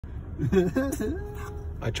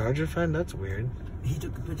A Charger fan? That's weird. He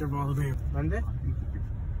took a picture of all of him. Monday?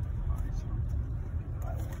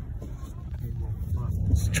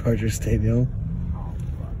 It's Charger Stadium.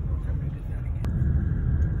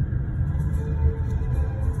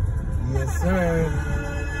 Yes, sir.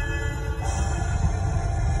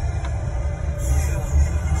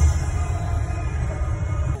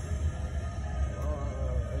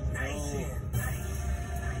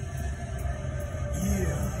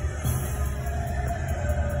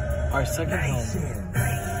 Our second home.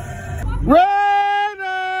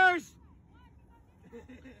 Raiders!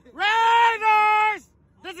 Raiders!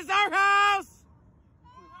 This is our house!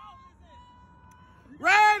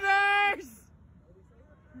 Raiders!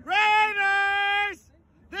 Raiders!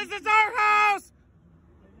 This is our house!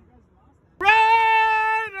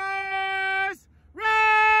 Raiders!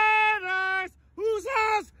 Raiders! Whose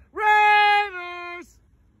house? Raiders!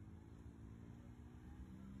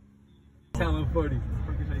 Talent 40.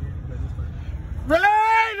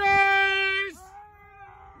 Raiders!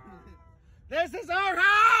 This is our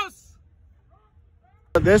house!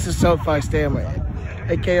 This is SoFi Stadium,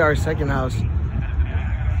 aka our second house.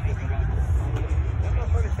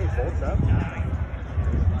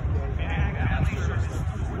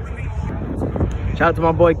 Shout out to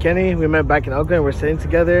my boy Kenny. We met back in Oakland. We're sitting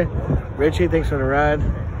together. Richie, thanks for the ride.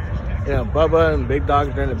 You know, Bubba and Big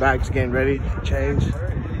Dog, they're in the back just getting ready to change.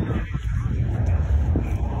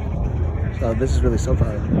 So this is really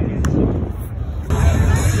SoFi.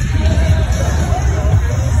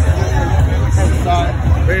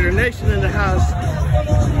 Raider Nation in the house.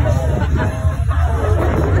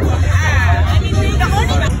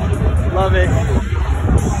 Love it.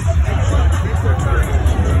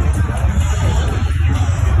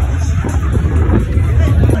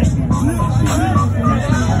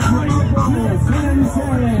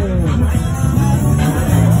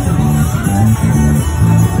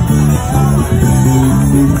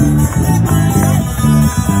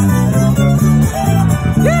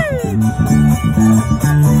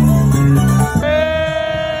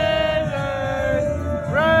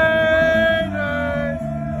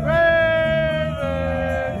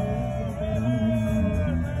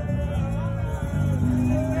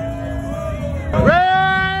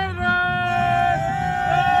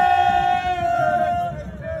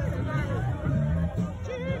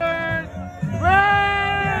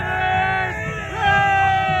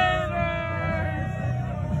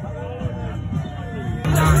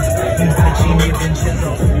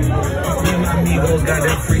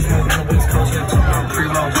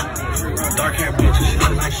 Dark hair bitch, she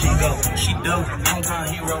look like she go. She do, long time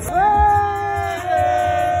hero.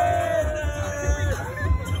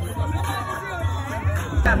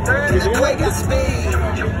 This boy got speed,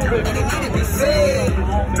 and he need to be fed.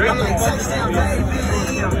 I'm like touchdown, baby.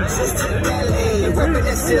 Just took that lead, reppin'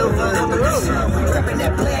 that silver, I'm a reserve, we reppin'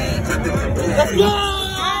 that blade. Let's go!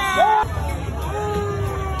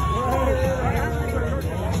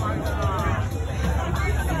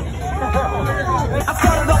 I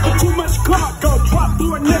started off with too much cargo, drop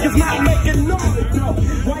through a niggas not making noise, yo.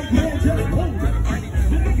 White man just hold it.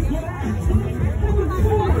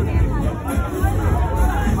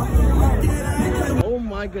 Oh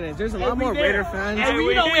my goodness, there's a lot more Raider fans.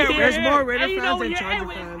 There's more Raider fans than Charger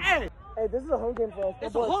fans. Hey, this is a home game for us.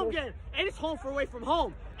 It's a home game, and it's home for away from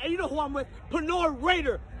home. And you know who I'm with? Panor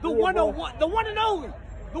Raider, the one and one, the one and only,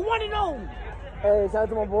 the one and only. Hey, shout out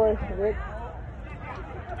to my boy, Rick.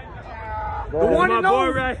 The one and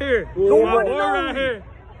only. Right here. The one and only. Right here.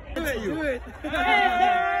 Do it.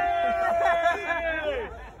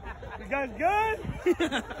 You guys good?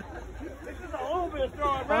 This is a little bit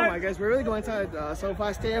strong, right? Oh my gosh, we're really going inside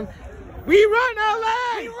SoFi Stadium. We run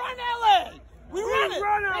LA! We run LA! We run it!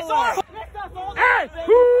 It's our home! Hey,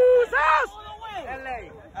 whose house? LA,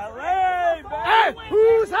 baby. Hey,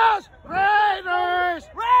 whose house? Raiders!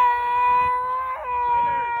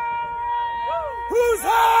 Whose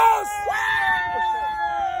house?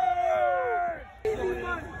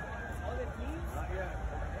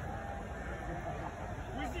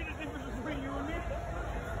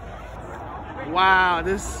 Wow,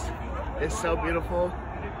 this is so beautiful.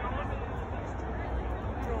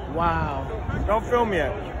 Wow. Don't film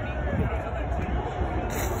yet.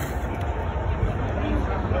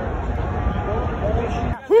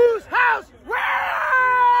 Whose house?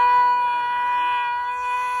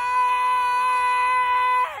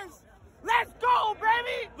 Let's go,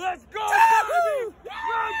 baby! Let's go, baby!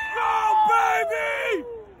 Let's go, baby!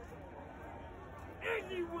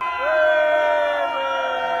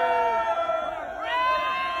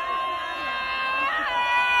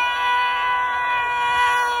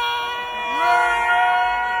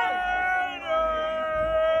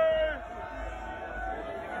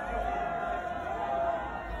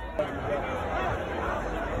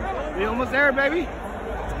 almost there, baby.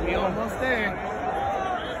 We almost there.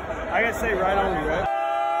 I gotta say right on you, right?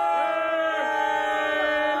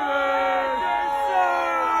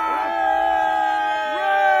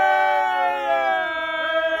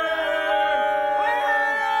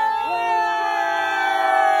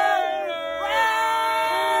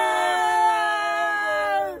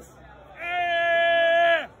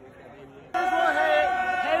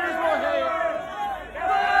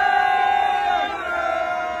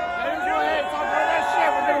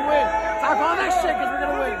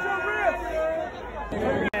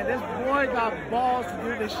 Got balls to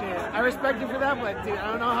do this shit. I respect you for that, but dude,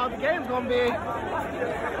 I don't know how the game's gonna be.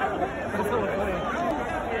 That's so funny.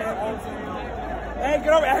 Hey,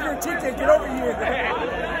 get over here, ticket, get over here.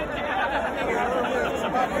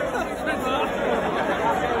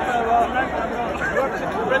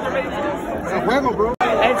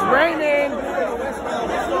 It's raining.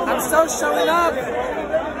 I'm so showing up.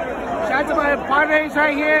 Shout out to my partners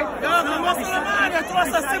right here.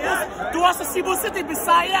 Tuossa sivu sitten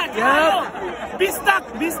Bisaya, kayo. Bistak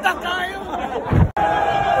kayo.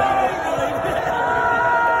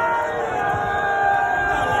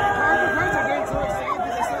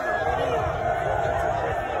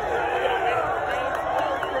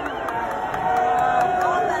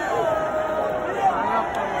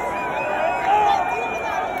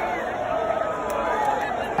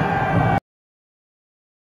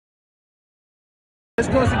 This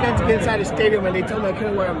goes again to get inside the stadium, and they told me I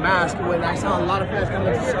couldn't wear a mask when I saw a lot of fans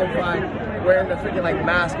coming to SoFi wearing the freaking like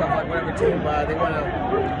mask of like whatever team they want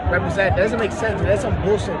to represent. That doesn't make sense. That's some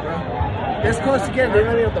bullshit, bro. This goes together. They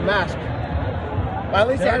don't need the mask. Well, at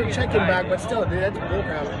least they had a check-in bag, but still, dude, that's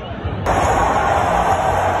bullcrap.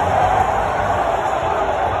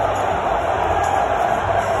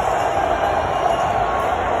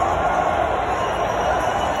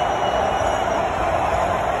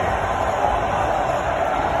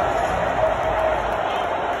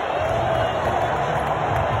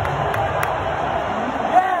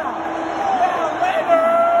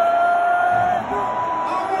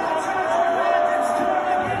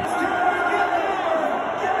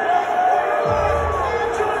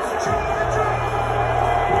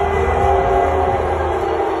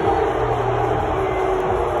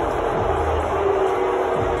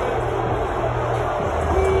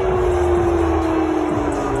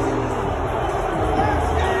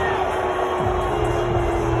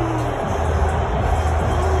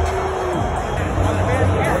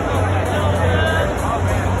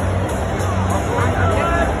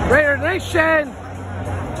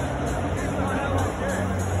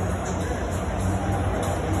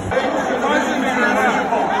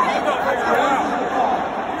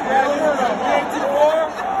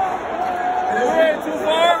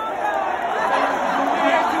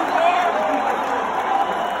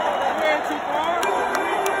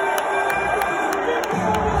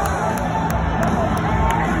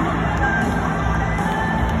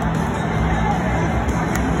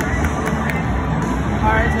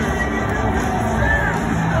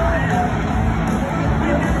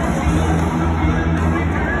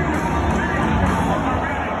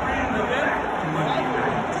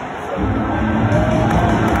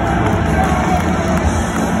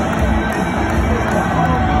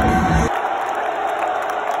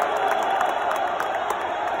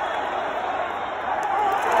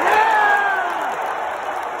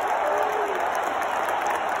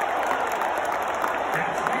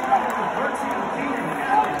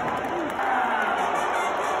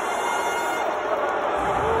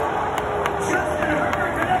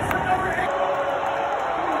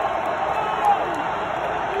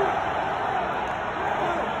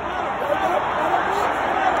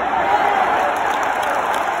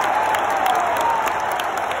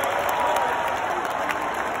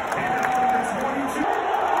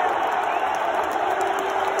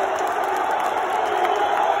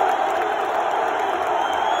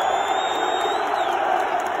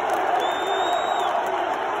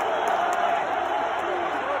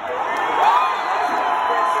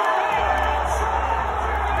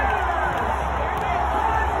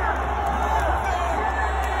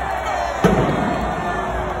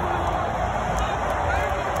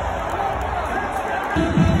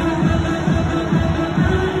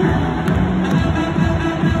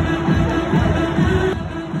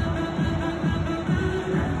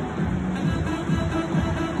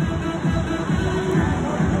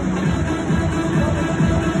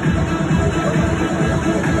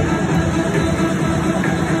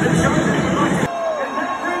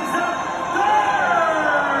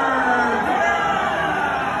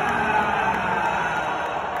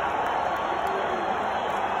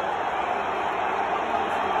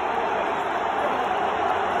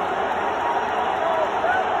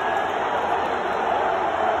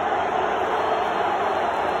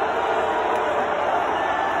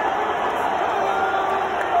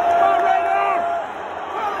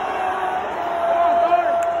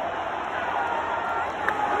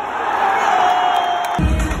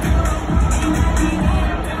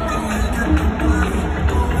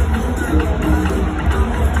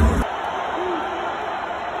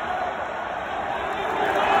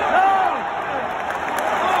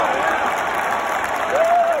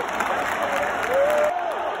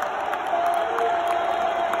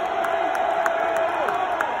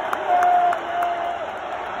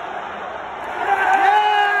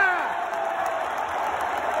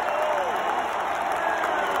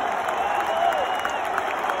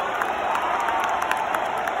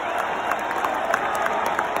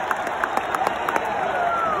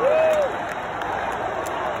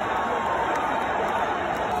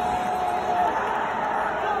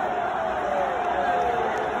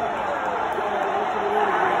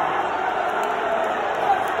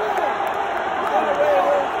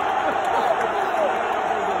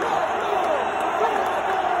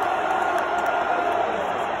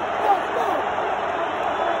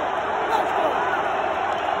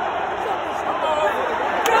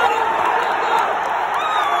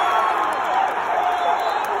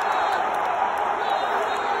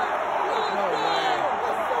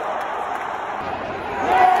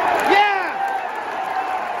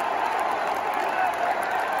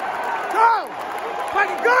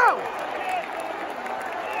 Go!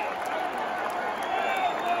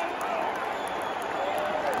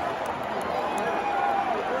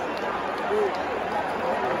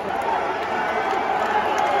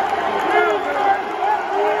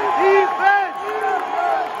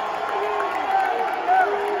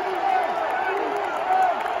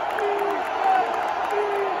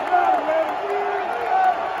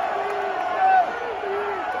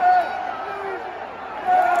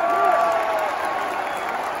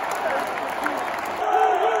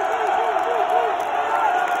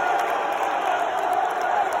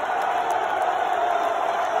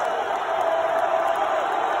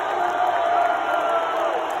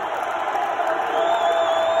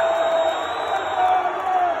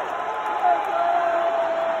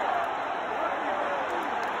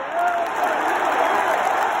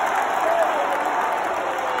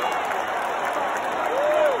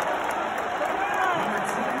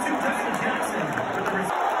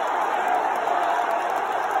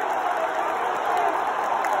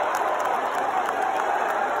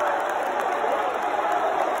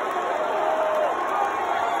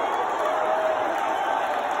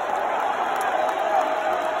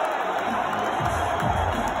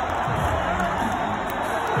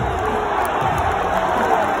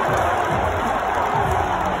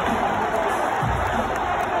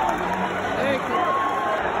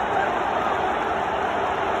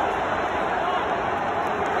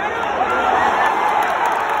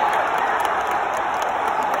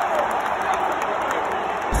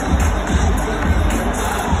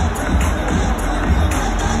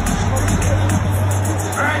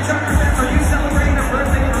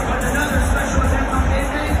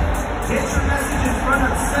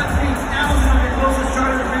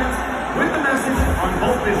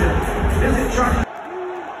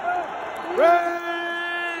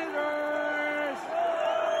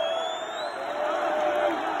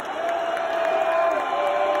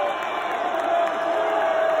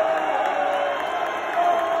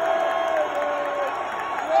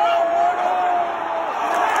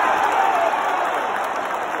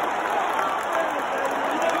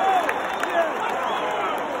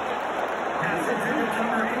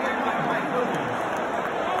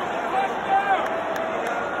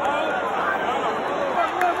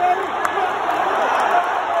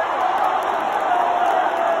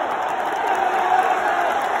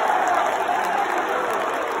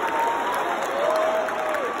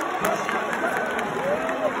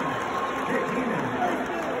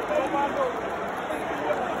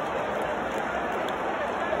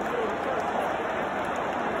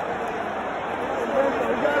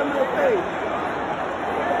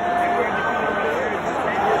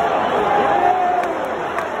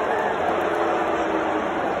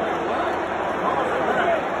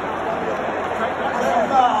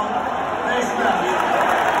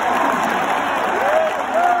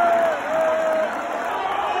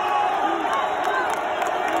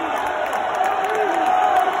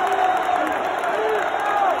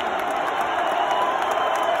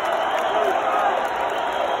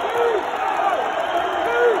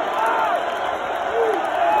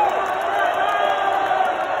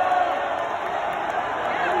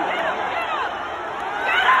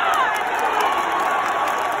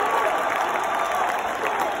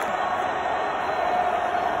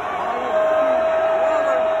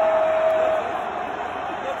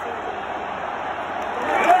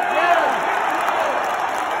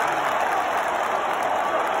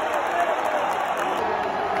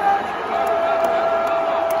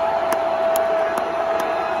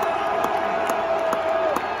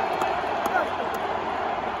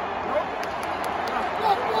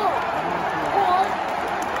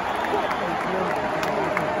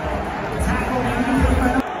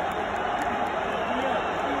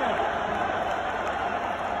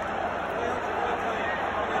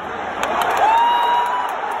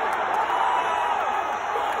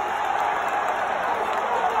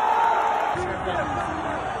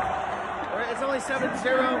 It's only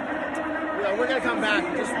 7-0. We're going to come back.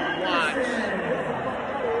 Just watch.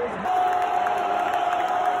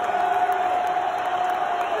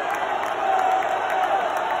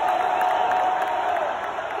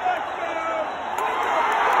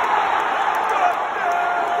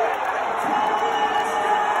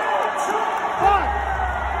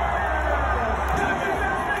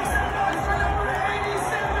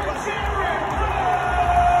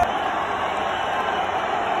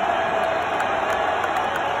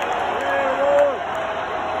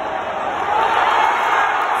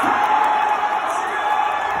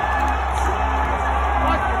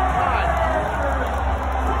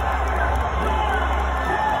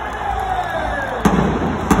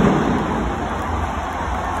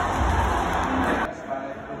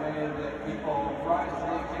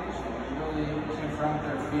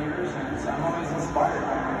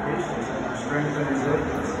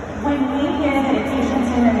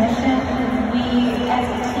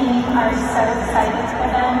 are so excited for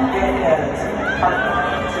them. It is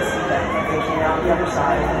heartwarming to see that they came out the other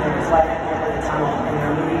side and there's light at the end of the tunnel and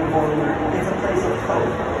they're moving forward. It's a place of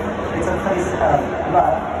hope. It's a place of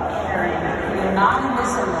love, caring. We are not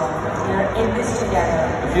invisible. We are in this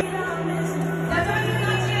together.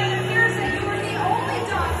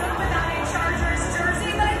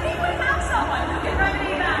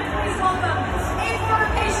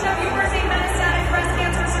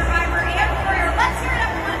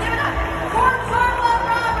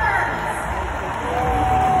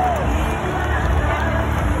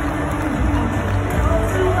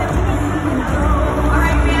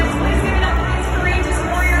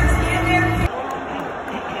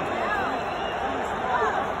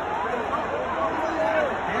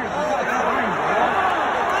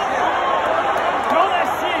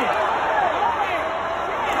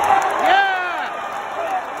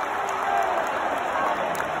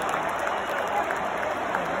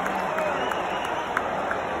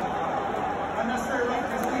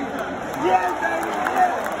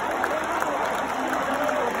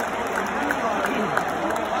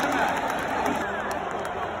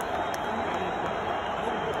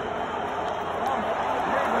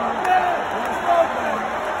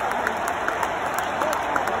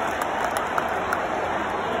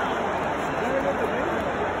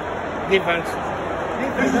 Defense.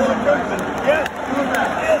 Yes.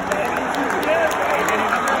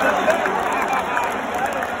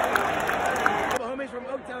 Homies from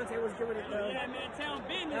Oaktown say was giving it though. Yeah, man, town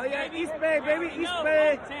business. Oh yeah, baby. East Bay, baby, You East know,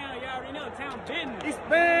 Bay. Town, you already know, town business. East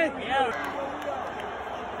Bay. Yeah.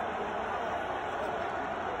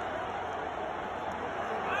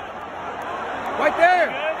 Right there.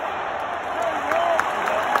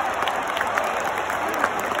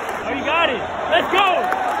 Oh, you got it. Let's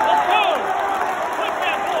go. Let's go. Push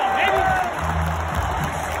that ball, baby.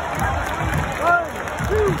 1,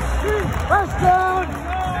 2, 3, first down.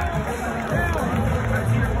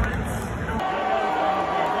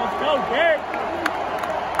 Let's go, Derek.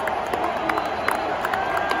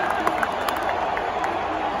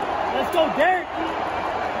 Let's go, Derek.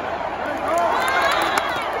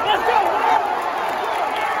 Let's go.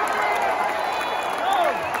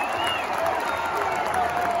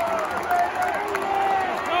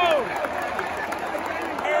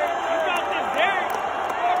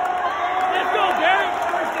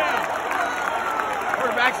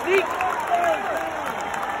 Quarterback sneak.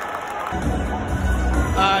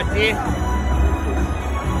 D.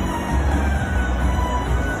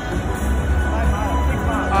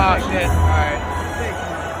 Oh shit. Alright.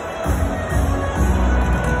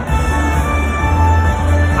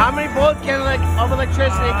 How many volts can of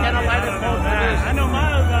electricity can a light bulb produce? I know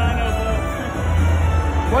miles, but I know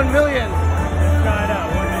volts. 1 million. Let's try it out.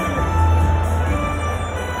 1 million.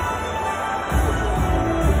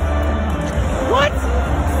 What?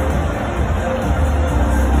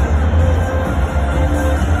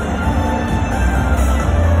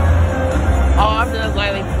 Oh, I'm just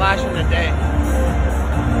lightly flashing a day.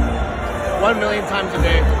 1 million times a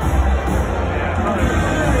day.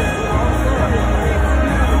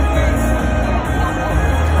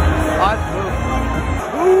 Odd move.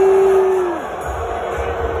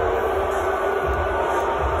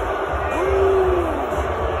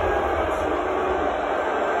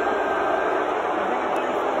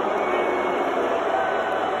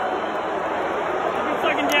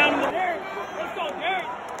 Second down in the dirt. Let's go, Derek.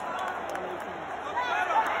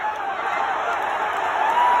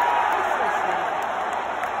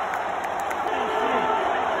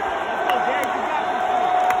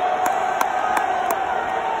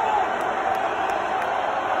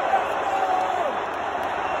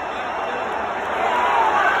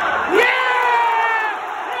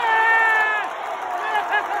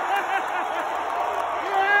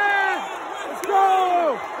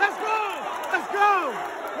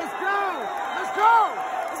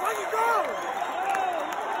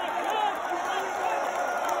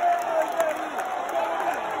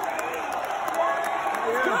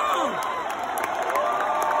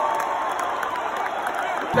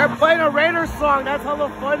 They're playing a Raiders song. That's hella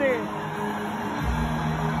funny.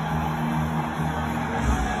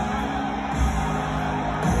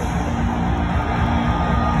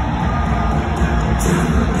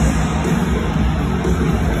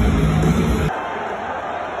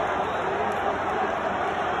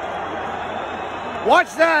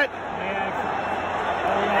 Watch that.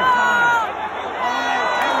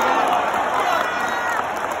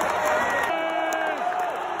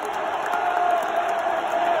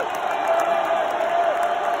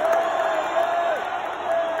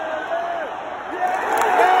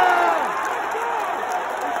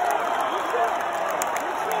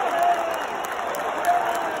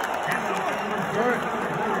 He's short.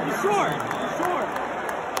 He's short.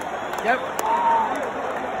 Yep.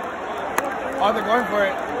 Oh, they're going for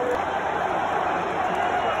it.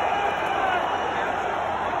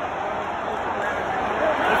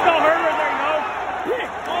 Let's go, Herbert. There you go. Pick.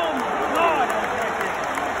 Oh my God.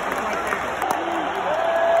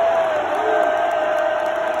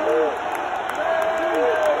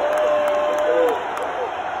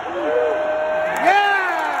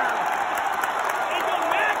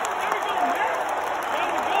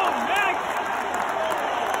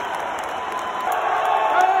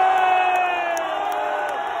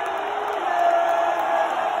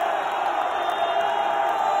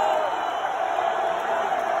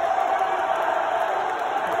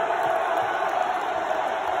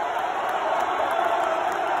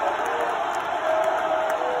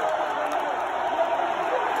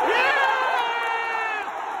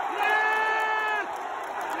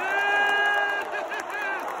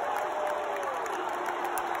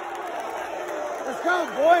 Let's go,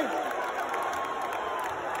 boys.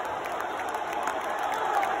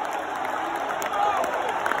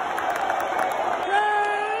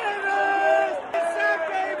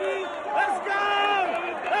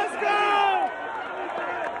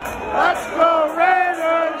 Let's go,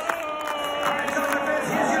 Raiders!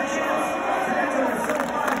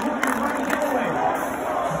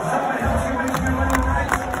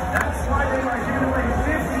 That's why they are here to win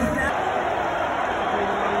 50.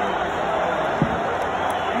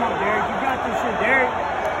 Come on, Derek. You got this shit, Derek.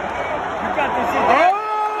 You got this shit, Derek.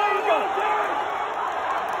 There you go, Derek.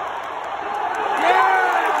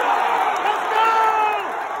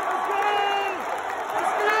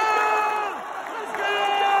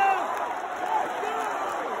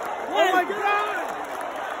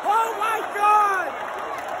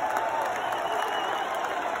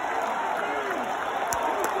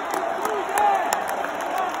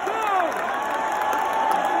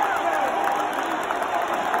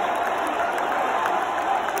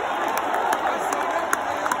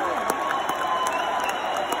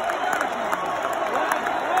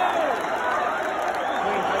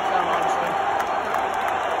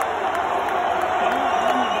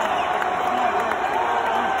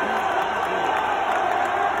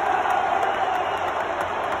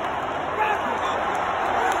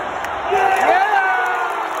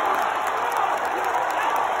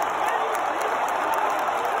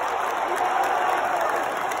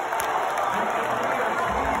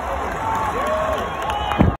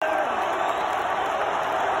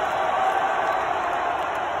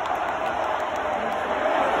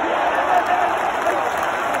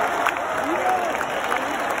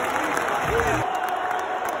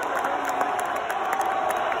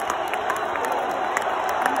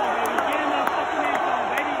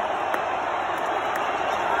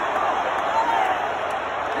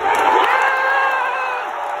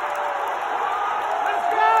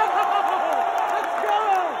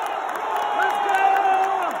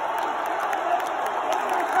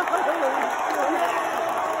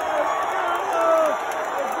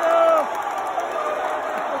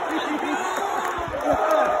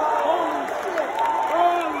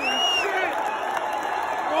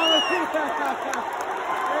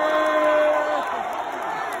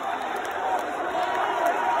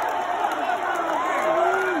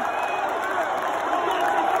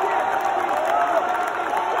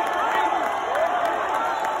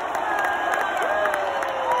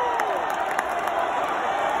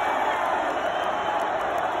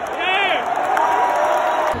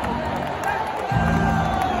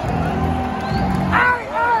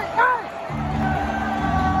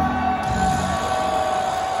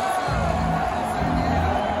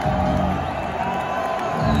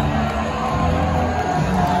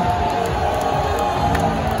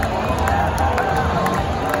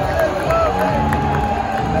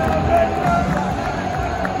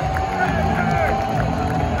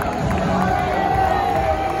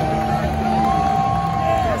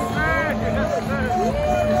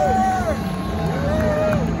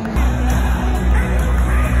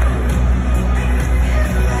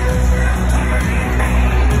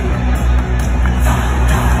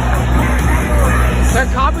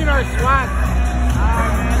 They're copying our swag.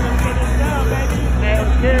 Let's get this down, baby.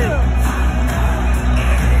 Let's get it.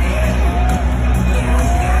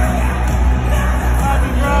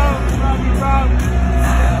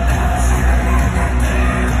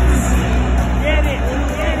 Get it.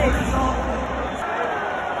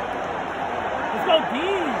 Let's go,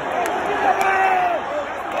 Dean.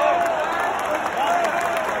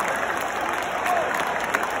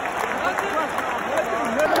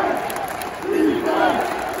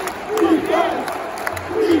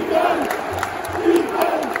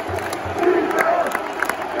 Defense!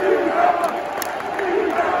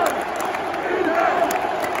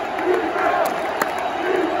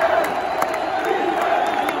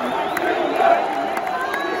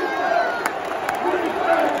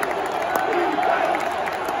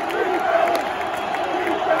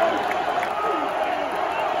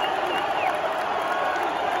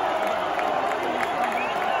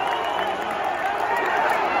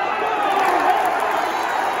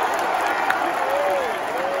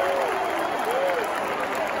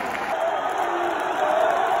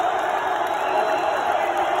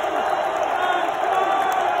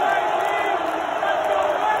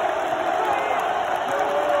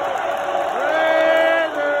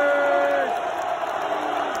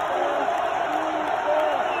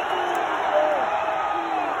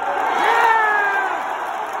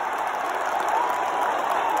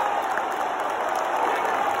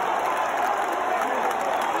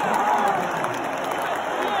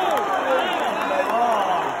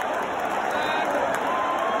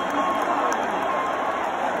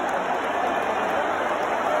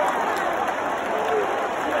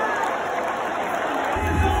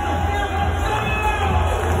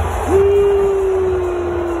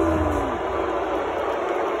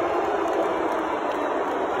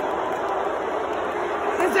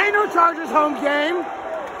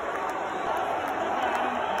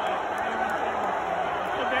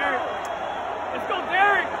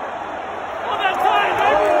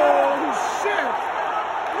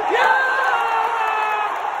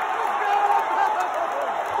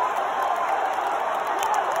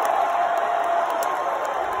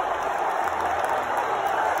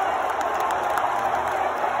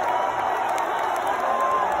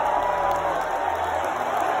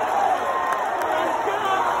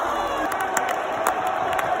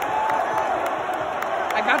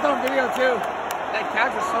 too. That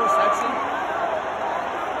couch is so sexy.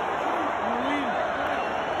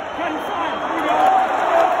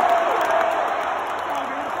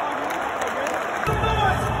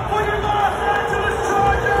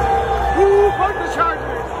 Woo, fuck the Chargers.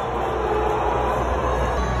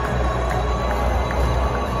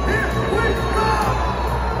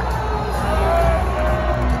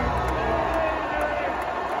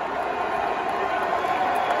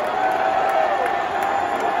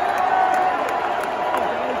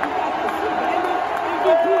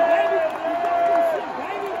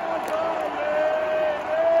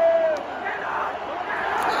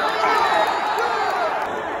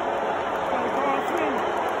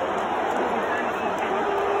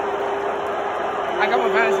 I got my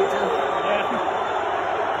fantasy too.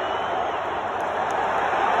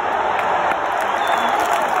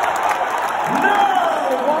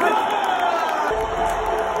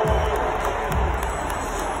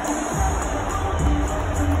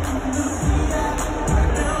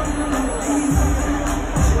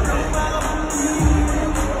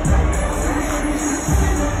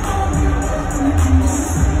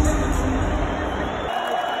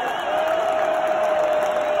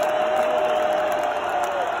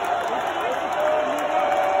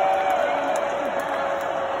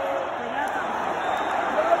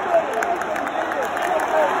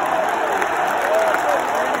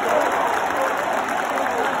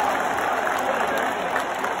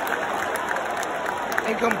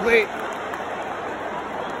 Incomplete.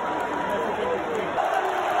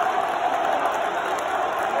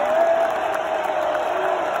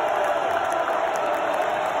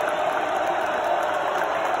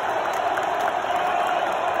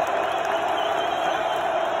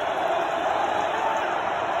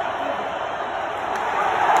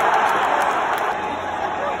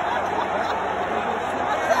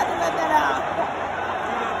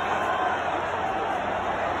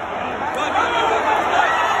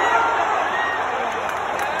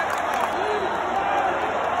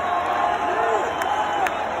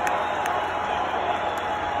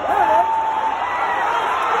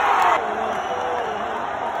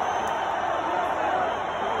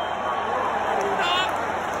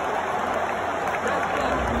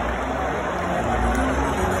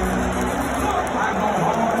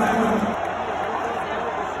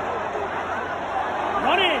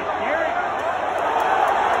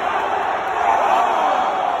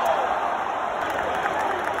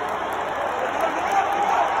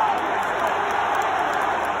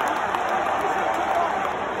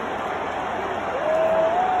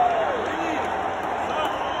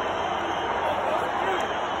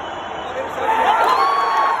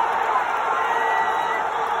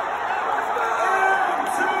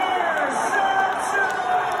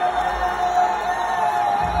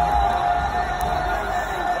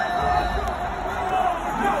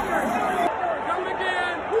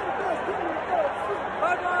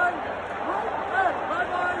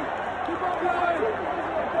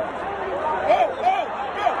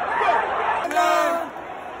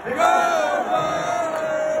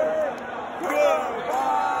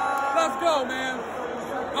 Let's go, man.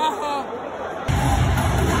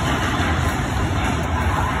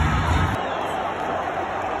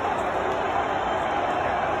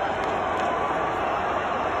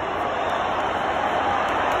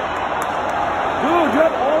 Dude, you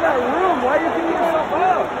have all that room. Why are you giving yourself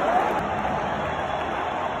up?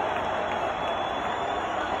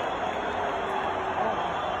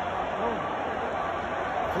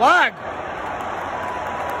 Flag.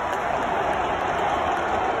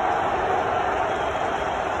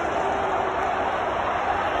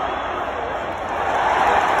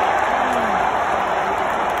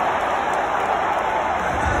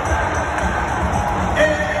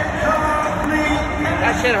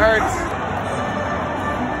 That shit hurts.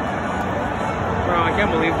 Bro, I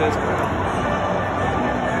can't believe this.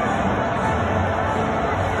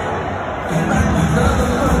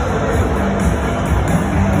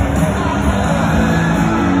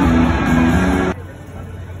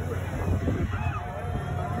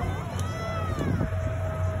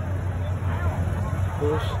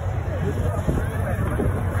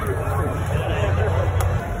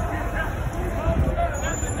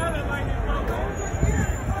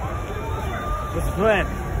 What's the plan?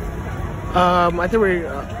 I think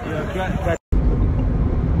we're